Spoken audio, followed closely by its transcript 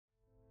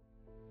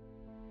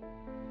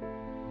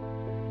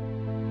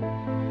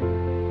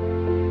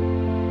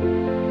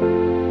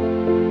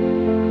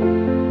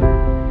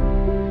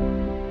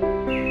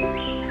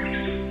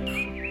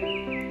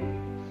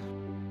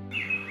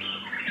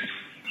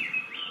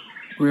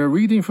We are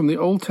reading from the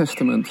Old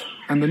Testament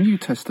and the New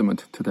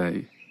Testament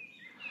today.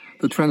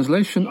 The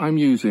translation I'm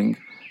using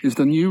is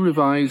the New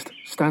Revised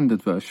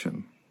Standard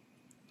Version.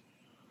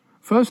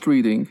 First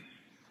reading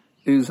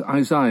is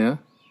Isaiah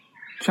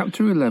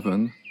chapter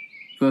 11,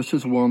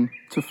 verses 1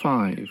 to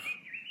 5.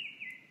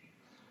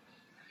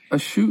 A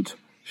shoot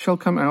shall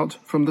come out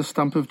from the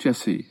stump of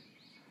Jesse,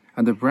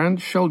 and a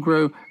branch shall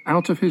grow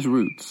out of his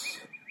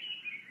roots.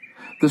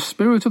 The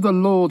Spirit of the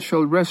Lord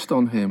shall rest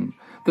on him,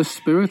 the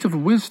Spirit of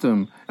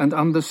wisdom and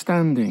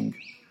understanding,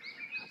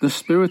 the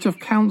Spirit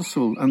of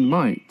counsel and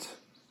might,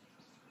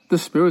 the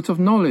Spirit of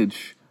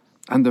knowledge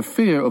and the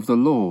fear of the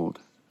Lord.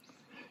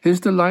 His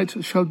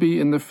delight shall be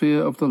in the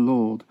fear of the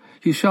Lord.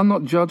 He shall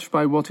not judge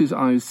by what his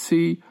eyes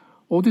see,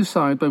 or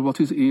decide by what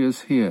his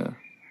ears hear.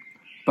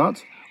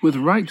 But with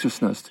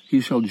righteousness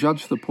he shall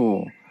judge the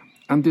poor,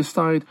 and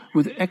decide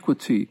with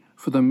equity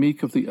for the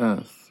meek of the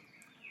earth.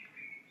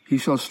 He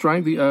shall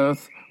strike the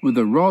earth with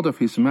the rod of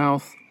his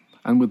mouth,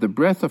 and with the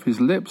breath of his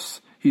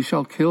lips he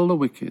shall kill the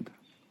wicked.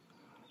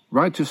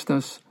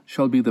 Righteousness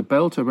shall be the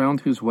belt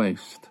around his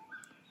waist,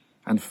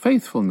 and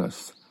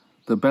faithfulness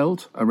the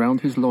belt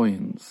around his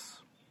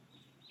loins.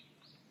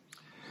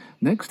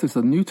 Next is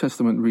the New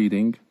Testament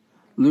reading,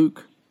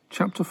 Luke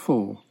chapter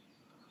 4,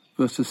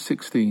 verses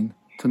 16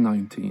 to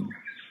 19.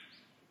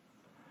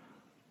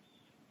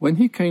 When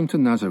he came to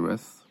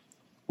Nazareth,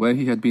 where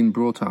he had been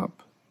brought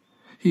up,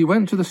 he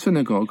went to the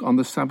synagogue on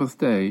the Sabbath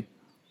day,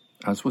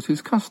 as was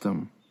his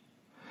custom.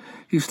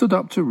 He stood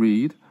up to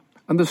read,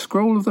 and the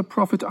scroll of the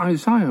prophet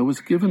Isaiah was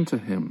given to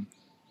him.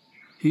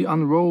 He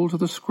unrolled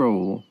the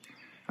scroll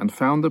and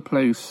found the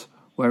place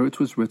where it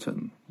was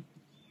written,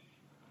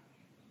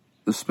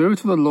 "The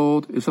Spirit of the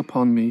Lord is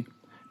upon me,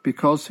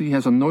 because he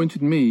has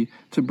anointed me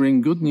to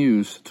bring good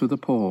news to the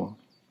poor.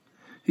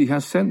 He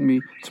has sent me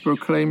to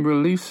proclaim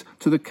release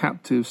to the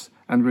captives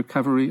and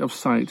recovery of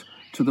sight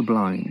to the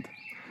blind,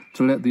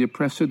 to let the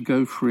oppressed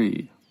go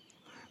free,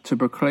 to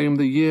proclaim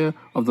the year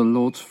of the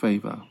Lord's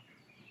favor."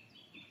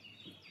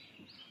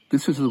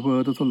 This is the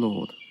word of the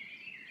Lord.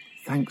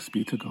 Thanks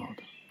be to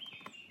God.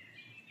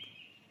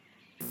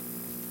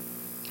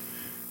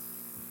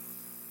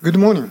 Good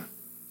morning.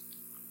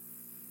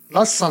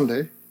 Last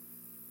Sunday,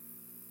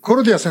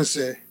 Cordia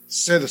Sensei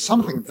said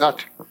something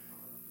that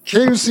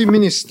KUC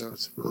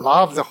ministers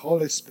love the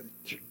Holy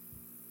Spirit.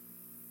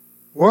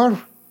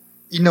 Well,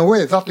 in a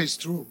way that is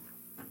true.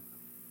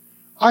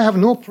 I have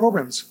no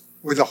problems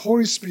with the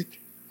Holy Spirit,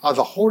 as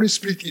the Holy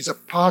Spirit is a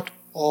part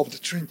of the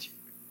Trinity,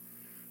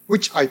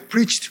 which I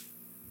preached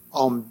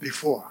on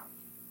before.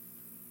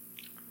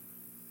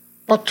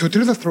 But to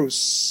tell the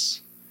truth,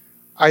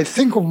 I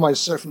think of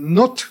myself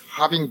not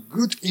having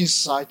good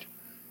insight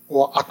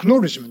or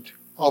acknowledgement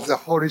of the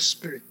Holy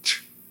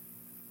Spirit.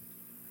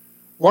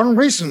 One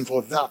reason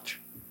for that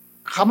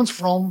comes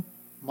from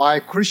my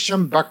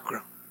Christian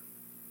background,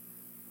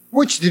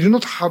 which did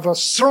not have a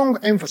strong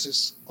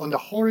emphasis on the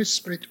Holy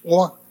Spirit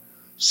or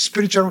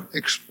spiritual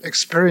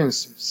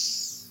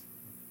experiences.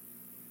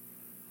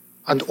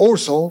 And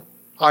also,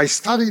 I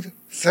studied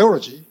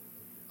theology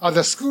at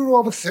the School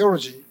of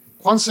Theology,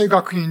 Kwansei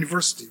Gakuin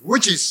University,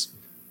 which is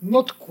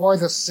not quite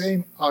the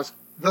same as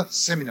the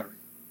seminary.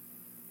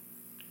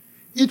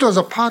 It was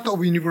a part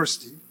of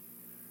university,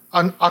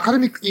 an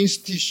academic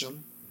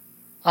institution,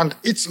 and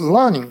its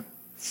learning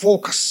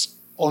focused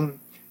on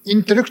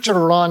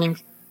intellectual learning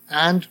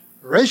and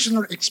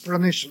rational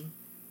explanation,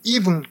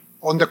 even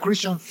on the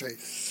Christian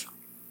faith.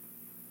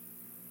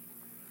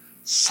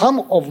 Some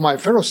of my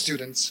fellow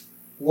students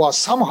were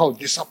somehow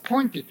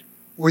disappointed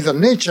with the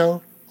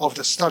nature of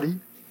the study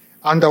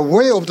and the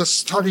way of the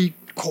study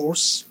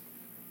course,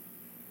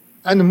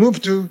 and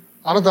moved to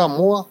another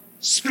more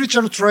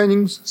spiritual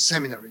training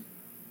seminary.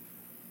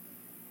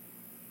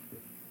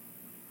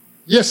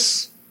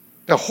 Yes,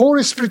 the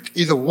Holy Spirit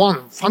is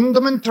one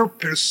fundamental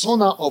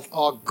persona of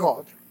our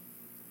God,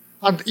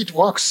 and it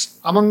works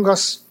among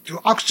us to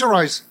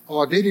actualize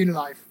our daily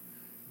life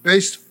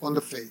based on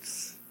the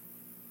faith.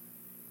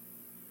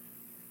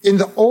 In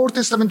the Old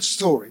Testament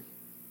story,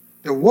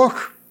 the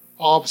work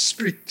of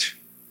Spirit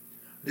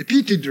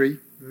repeatedly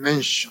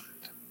mentioned.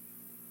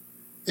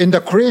 In the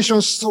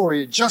creation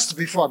story, just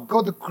before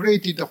God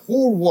created the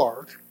whole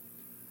world,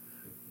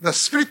 the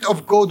Spirit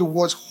of God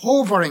was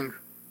hovering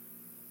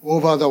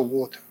over the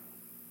water.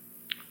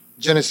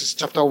 Genesis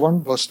chapter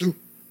 1, verse 2.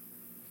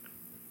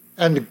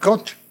 And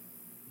God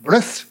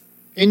breathed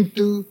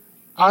into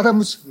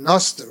Adam's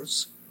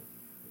nostrils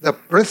the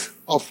breath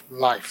of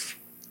life.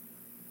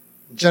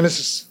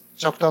 Genesis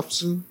chapter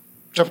 2,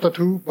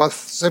 verse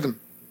 7.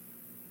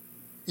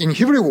 In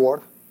Hebrew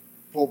word,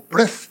 for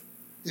breath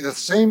is the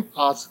same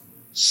as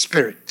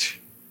Spirit.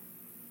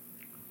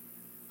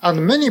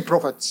 And many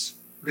prophets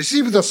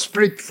received the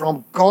Spirit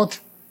from God,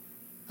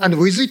 and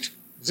with it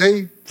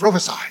they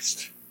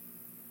prophesied.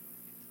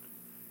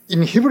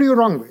 In Hebrew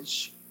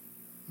language,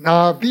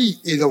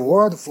 Nabi is a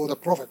word for the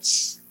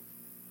prophets,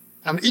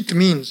 and it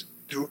means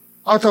to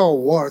utter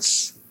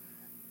words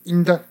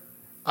in the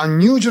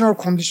unusual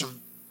condition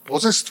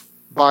possessed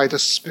by the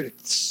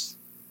spirits.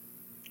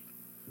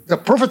 The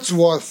prophets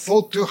were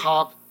thought to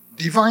have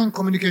divine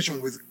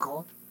communication with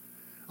God,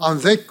 and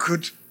they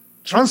could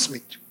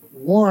transmit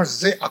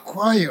words they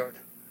acquired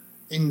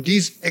in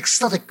these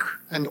ecstatic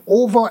and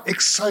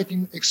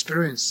over-exciting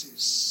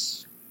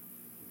experiences.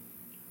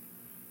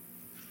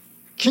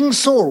 King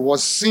Saul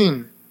was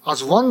seen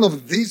as one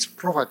of these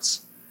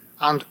prophets,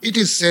 and it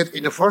is said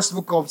in the first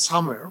book of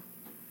Samuel,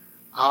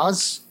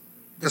 as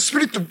the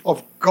Spirit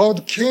of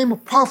God came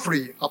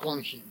powerfully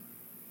upon him.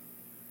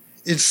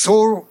 Is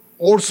Saul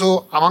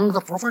also among the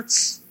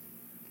prophets?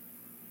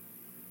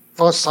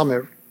 1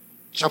 Samuel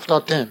chapter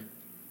 10,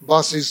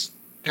 verses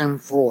 10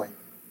 following.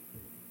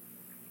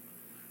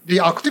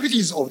 The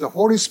activities of the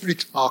Holy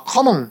Spirit are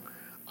common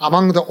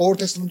among the Old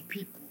Testament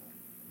people.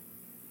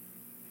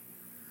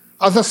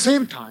 At the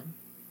same time,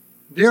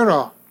 there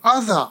are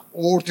other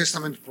Old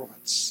Testament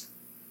prophets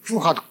who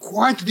had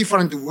quite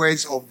different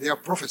ways of their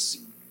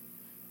prophecy,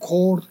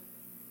 called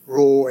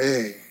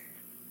Ro'eh.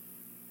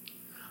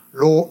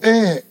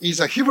 Ro'eh is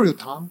a Hebrew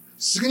term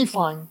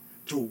signifying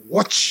to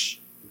watch,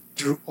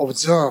 to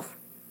observe,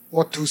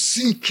 or to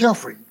see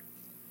carefully,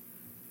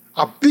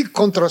 a big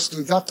contrast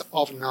to that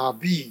of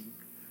Nabi.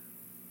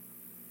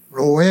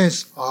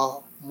 Ro'ehs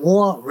are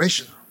more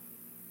rational,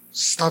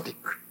 static,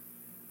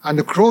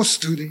 and close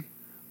to the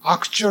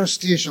actual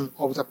situation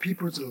of the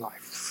people's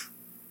life.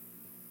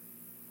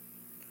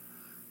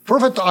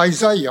 Prophet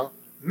Isaiah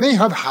may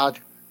have had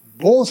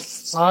both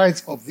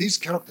sides of these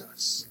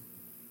characters.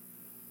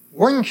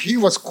 When he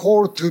was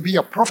called to be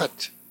a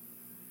prophet,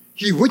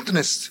 he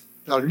witnessed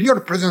the real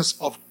presence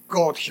of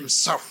God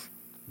himself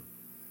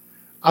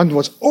and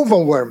was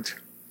overwhelmed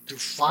to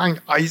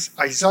find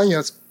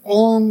Isaiah's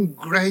own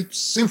great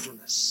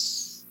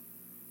sinfulness.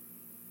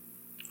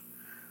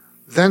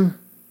 Then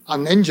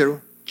an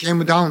angel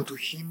came down to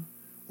him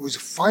with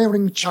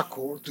firing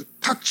charcoal to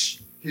touch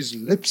his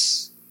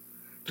lips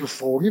to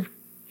forgive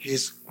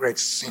his great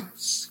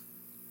sins.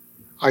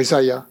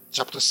 Isaiah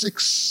chapter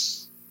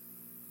 6.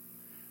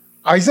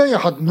 Isaiah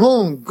had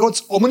known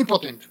God's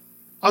omnipotent,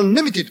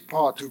 unlimited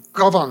power to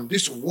govern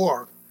this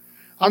world,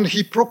 and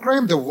he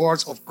proclaimed the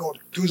words of God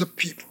to the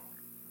people.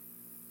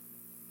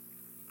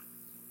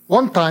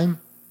 One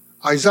time,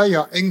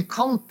 Isaiah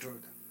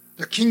encountered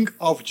the king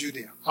of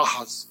Judea,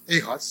 Ahaz,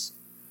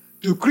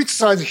 to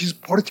criticize his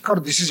political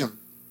decision,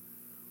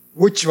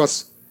 which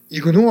was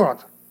ignored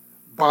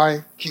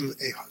by King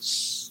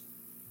Ahaz,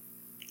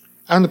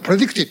 and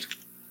predicted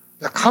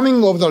the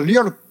coming of the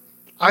real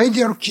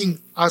ideal king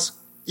as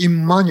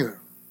Emmanuel,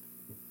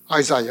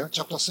 Isaiah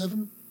chapter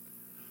 7,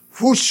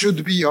 who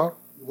should be a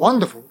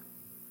wonderful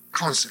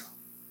counselor,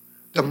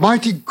 the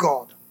mighty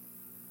God,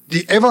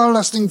 the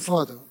everlasting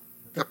Father,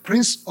 the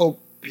Prince of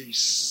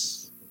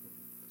Peace.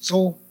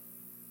 So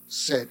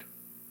said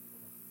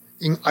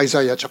in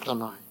Isaiah chapter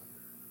 9.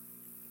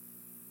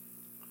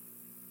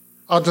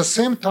 At the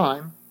same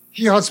time,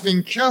 he has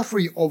been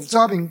carefully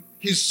observing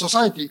his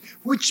society,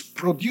 which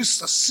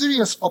produced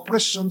serious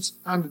oppressions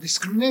and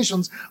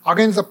discriminations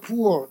against the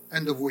poor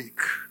and the weak.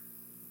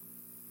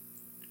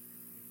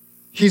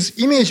 His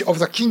image of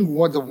the king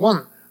was the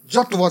one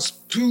that was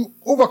to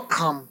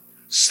overcome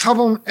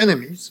stubborn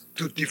enemies,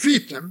 to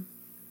defeat them,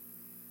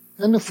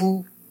 and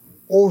who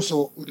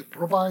also would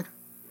provide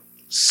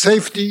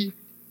safety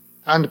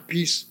and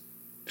peace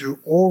to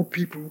all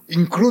people,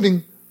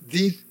 including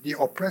the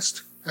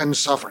oppressed and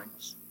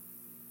sufferings.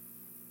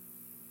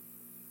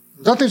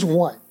 That is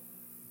why,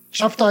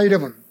 chapter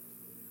 11,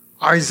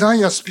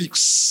 Isaiah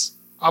speaks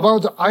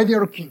about the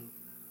ideal king,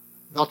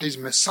 that is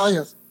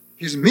Messiah,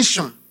 his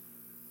mission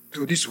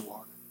to this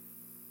world,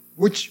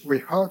 which we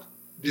heard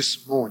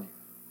this morning.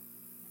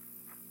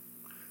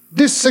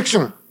 This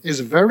section is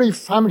very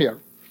familiar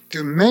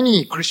to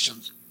many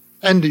Christians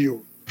and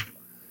you.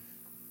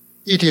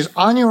 It is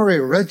annually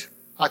read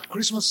at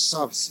Christmas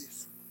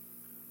services.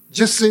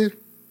 Jesse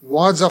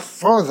was a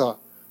father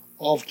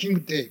of King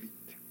David.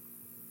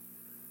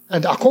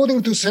 And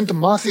according to St.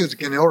 Matthew's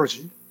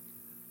genealogy,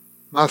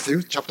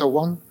 Matthew chapter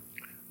 1,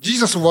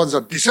 Jesus was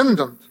a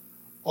descendant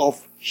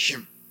of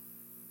him.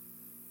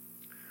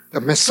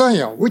 The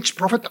Messiah, which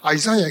prophet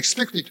Isaiah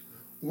expected,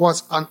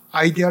 was an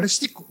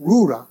idealistic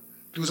ruler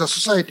to the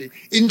society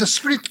in the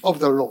spirit of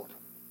the Lord,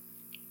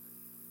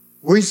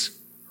 with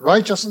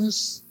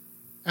righteousness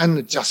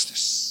and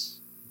justice.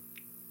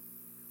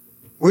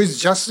 With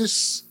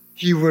justice,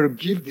 he will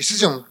give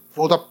decision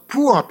for the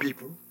poor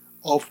people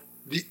of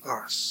the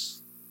earth.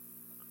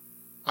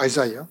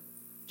 Isaiah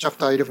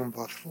chapter 11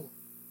 verse 4.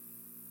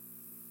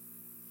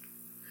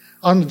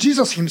 And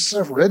Jesus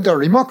himself read the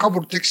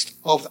remarkable text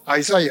of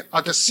Isaiah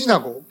at the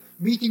synagogue,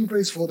 meeting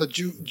place for the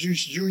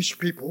Jewish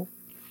people,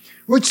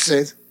 which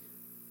says,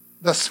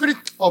 "The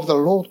Spirit of the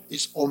Lord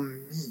is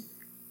on me,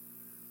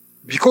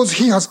 because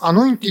he has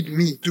anointed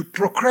me to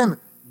proclaim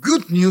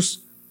good news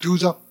to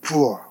the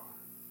poor."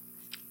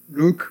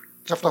 Luke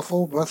chapter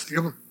 4 verse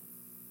 11.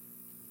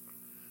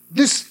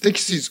 This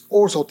text is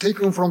also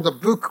taken from the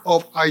book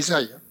of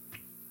Isaiah,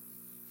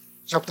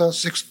 chapter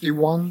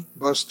 61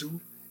 verse 2,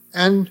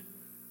 and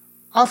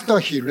after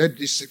he read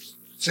this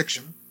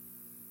section,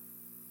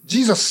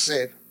 Jesus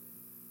said,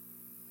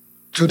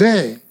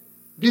 Today,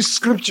 this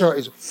scripture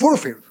is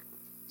fulfilled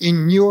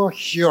in your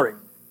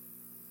hearing.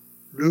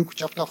 Luke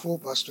chapter 4,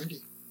 verse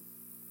 20.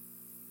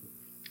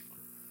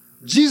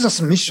 Jesus'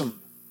 mission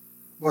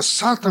was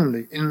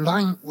certainly in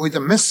line with the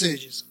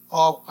messages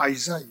of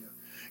Isaiah,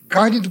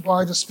 guided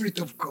by the Spirit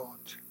of God,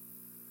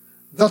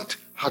 that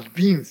had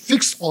been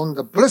fixed on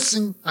the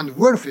blessing and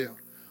welfare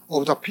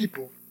of the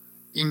people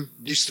in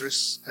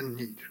distress and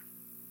need.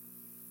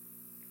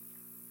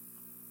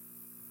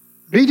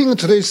 Reading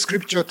today's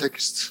scripture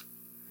text,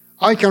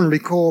 I can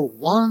recall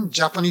one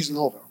Japanese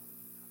novel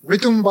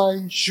written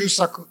by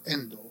Shusaku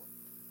Endo.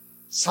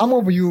 Some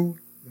of you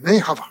may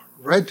have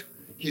read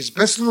his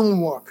best-known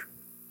work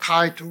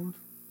titled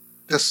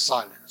The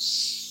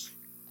Silence.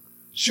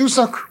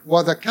 Shusaku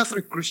was a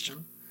Catholic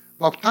Christian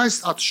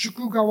baptized at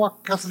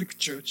Shukugawa Catholic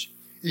Church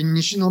in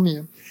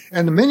Nishinomiya,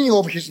 and many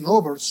of his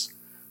novels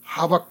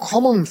have a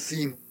common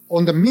theme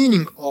on the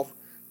meaning of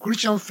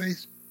Christian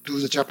faith to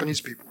the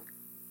Japanese people.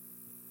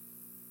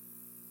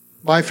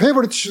 My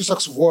favorite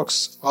Shusaku's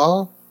works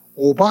are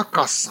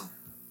Obaka-san,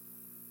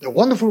 The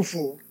Wonderful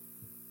Fool,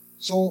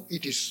 so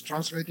it is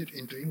translated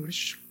into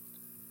English,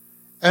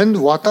 and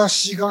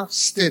Watashi ga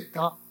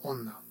Suteta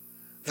Onna,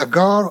 The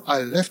Girl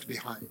I Left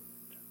Behind.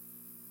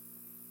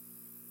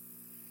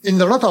 In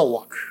the latter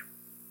work,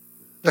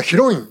 the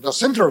heroine, the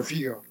central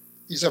figure,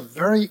 is a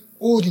very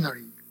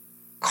ordinary,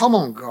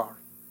 common girl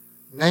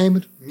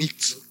named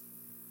Mitsu,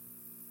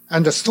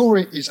 and the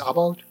story is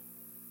about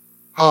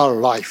her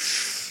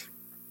life.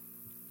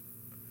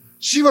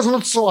 She was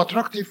not so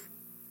attractive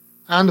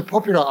and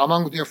popular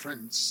among their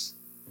friends,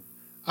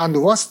 and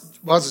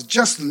was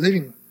just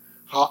living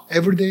her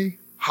everyday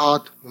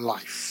hard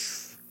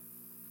life.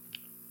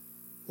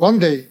 One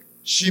day,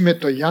 she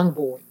met a young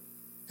boy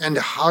and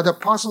had a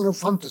personal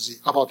fantasy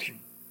about him.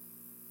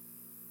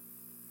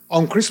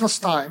 On Christmas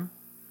time,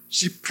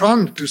 she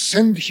planned to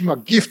send him a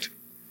gift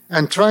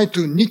and try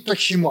to knit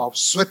him a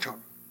sweater.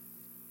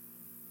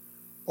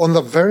 On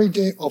the very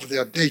day of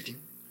their dating,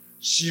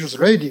 she was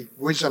ready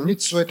with a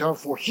knit sweater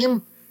for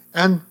him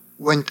and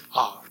went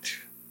out.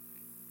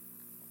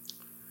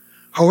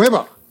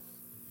 However,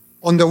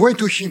 on the way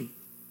to him,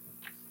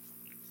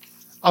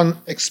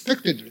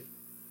 unexpectedly,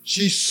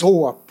 she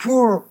saw a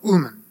poor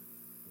woman,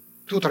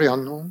 totally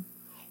unknown,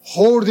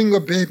 holding a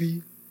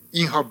baby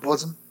in her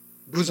bosom,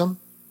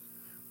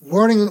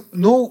 wearing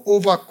no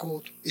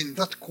overcoat in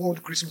that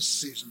cold Christmas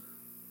season.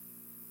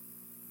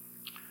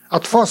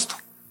 At first,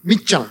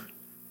 Mit-chan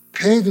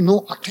paid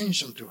no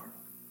attention to her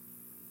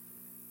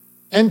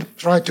and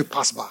tried to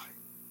pass by.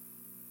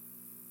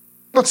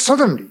 But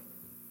suddenly,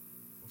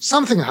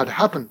 something had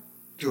happened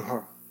to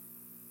her.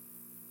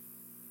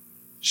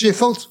 She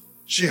thought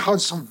she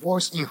heard some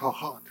voice in her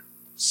heart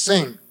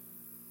saying,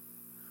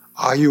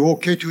 "Are you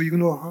okay to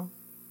ignore her?"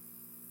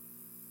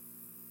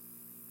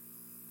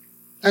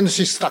 And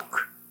she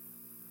stuck.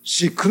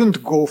 She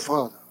couldn't go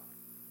further,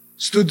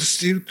 stood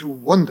still to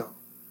wonder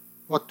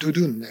what to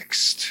do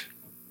next.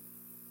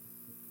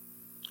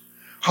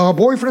 Her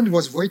boyfriend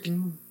was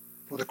waiting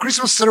for the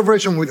Christmas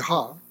celebration with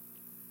her,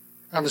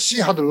 and she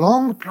had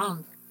long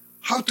planned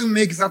how to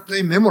make that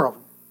day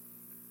memorable,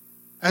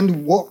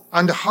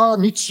 and her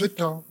knit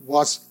sweater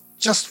was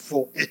just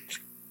for it.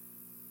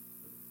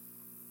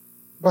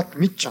 But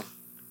Mit-chan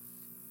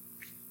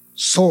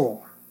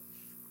saw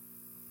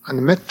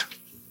and met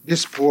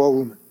this poor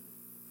woman,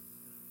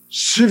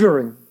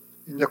 shivering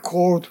in the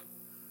cold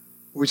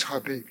with her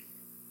baby.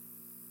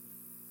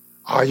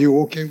 "Are you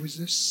okay with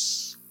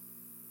this?"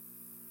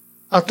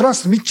 At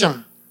last,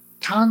 Mit-chan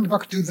turned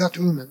back to that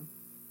woman,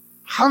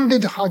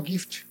 handed her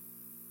gift,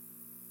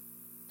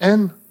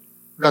 and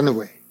ran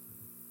away.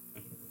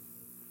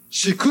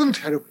 She couldn't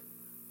help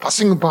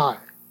passing by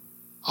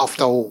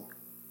after all.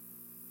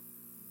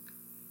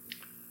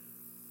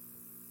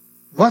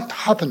 What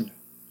happened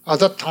at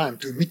that time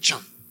to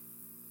Mit-chan?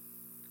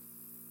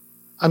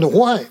 And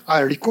why I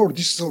record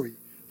this story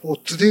for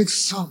today's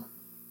sermon?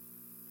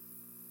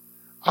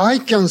 I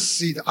can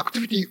see the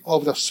activity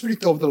of the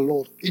Spirit of the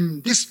Lord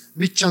in this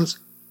Mit-chan's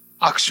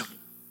action.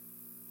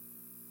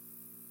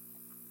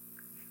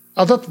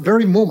 At that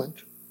very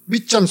moment,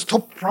 Mit-chan's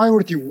top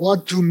priority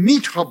was to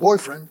meet her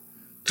boyfriend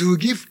to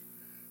give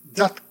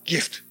that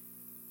gift.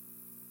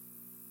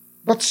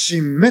 But she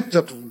met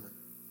that woman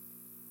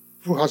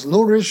who has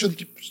no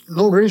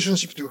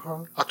relationship to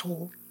her at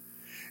all,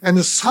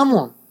 and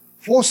someone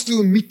forced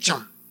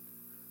Mit-chan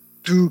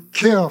to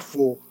care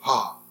for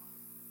her.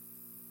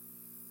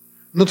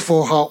 Not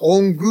for her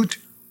own good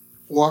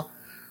or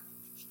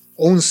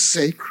own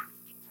sake,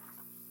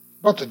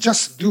 but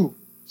just do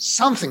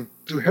something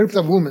to help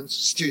the woman's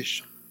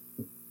situation.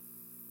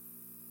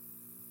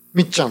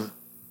 Mit-chan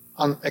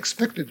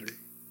unexpectedly,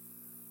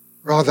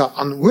 rather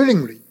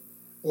unwillingly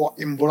or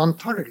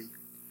involuntarily,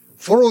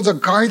 followed the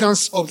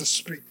guidance of the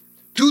Spirit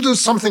to do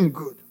something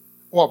good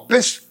or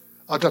best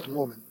at that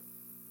moment.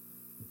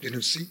 Did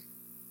you see?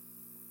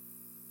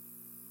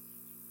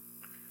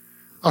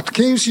 At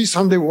KUC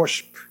Sunday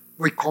Worship,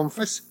 we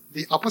confess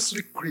the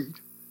Apostolic Creed,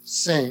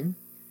 saying,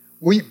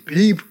 "We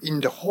believe in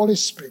the Holy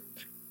Spirit,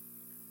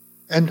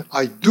 and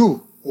I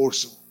do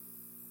also.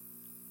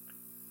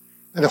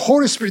 And the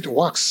Holy Spirit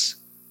works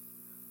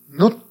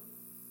not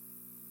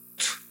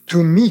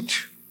to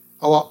meet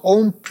our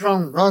own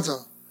plan, rather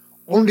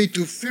only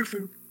to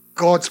fulfill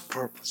God's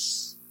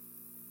purpose.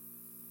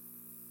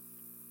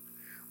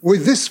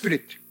 With this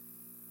Spirit,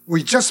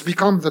 we just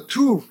become the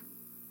tool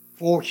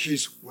for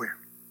His will.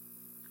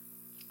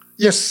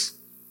 Yes,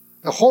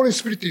 the Holy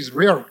Spirit is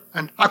real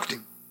and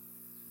acting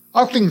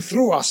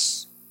through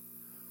us.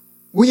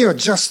 We are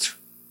just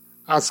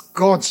as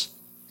God's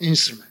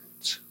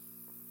instrument.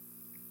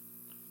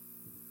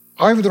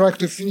 I would like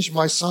to finish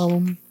my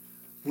sermon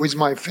with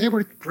my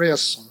favorite prayer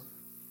song,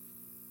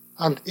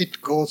 and it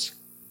goes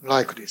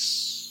like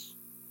this.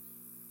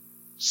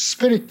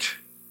 Spirit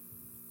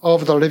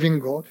of the living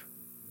God,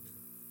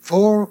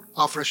 fall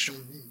afresh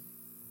on me.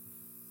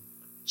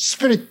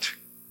 Spirit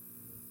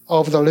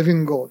of the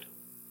living God,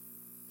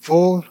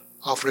 fall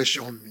afresh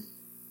on me.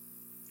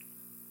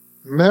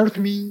 Melt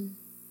me,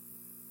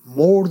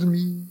 mold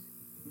me,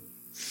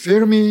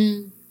 fill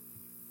me,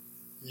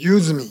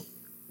 use me.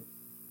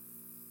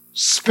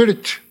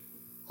 Spirit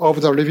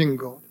of the living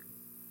God,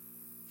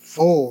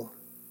 fall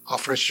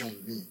afresh on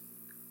me.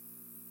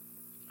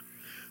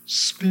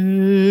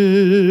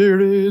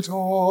 Spirit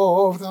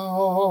of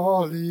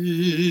the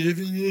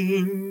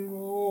living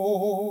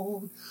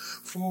God,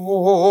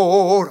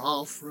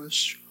 fall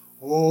afresh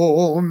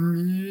on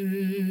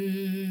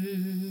me.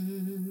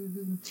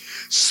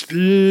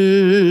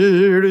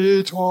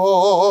 Spirit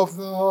of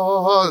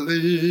the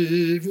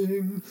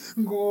living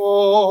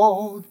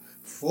God,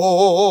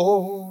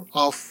 fall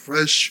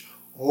afresh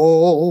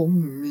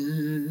on me.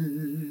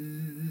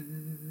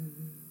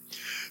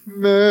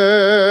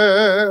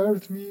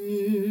 Melt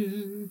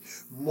me,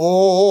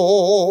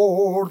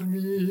 mold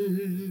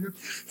me,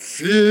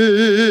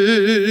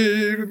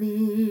 fill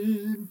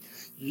me,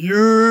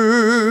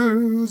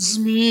 use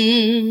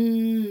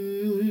me.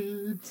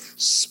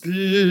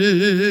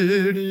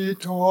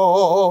 Spirit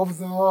of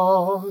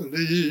the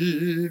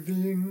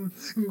living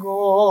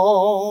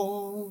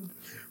God,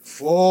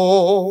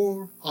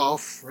 fall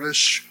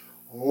afresh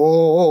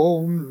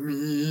on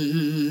me.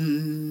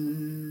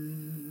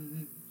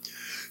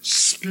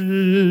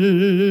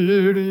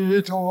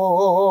 Spirit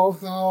of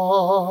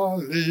the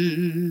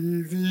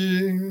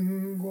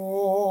living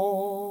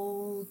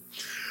God,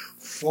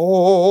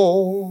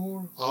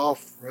 fall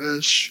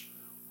afresh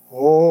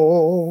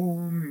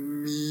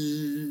on me.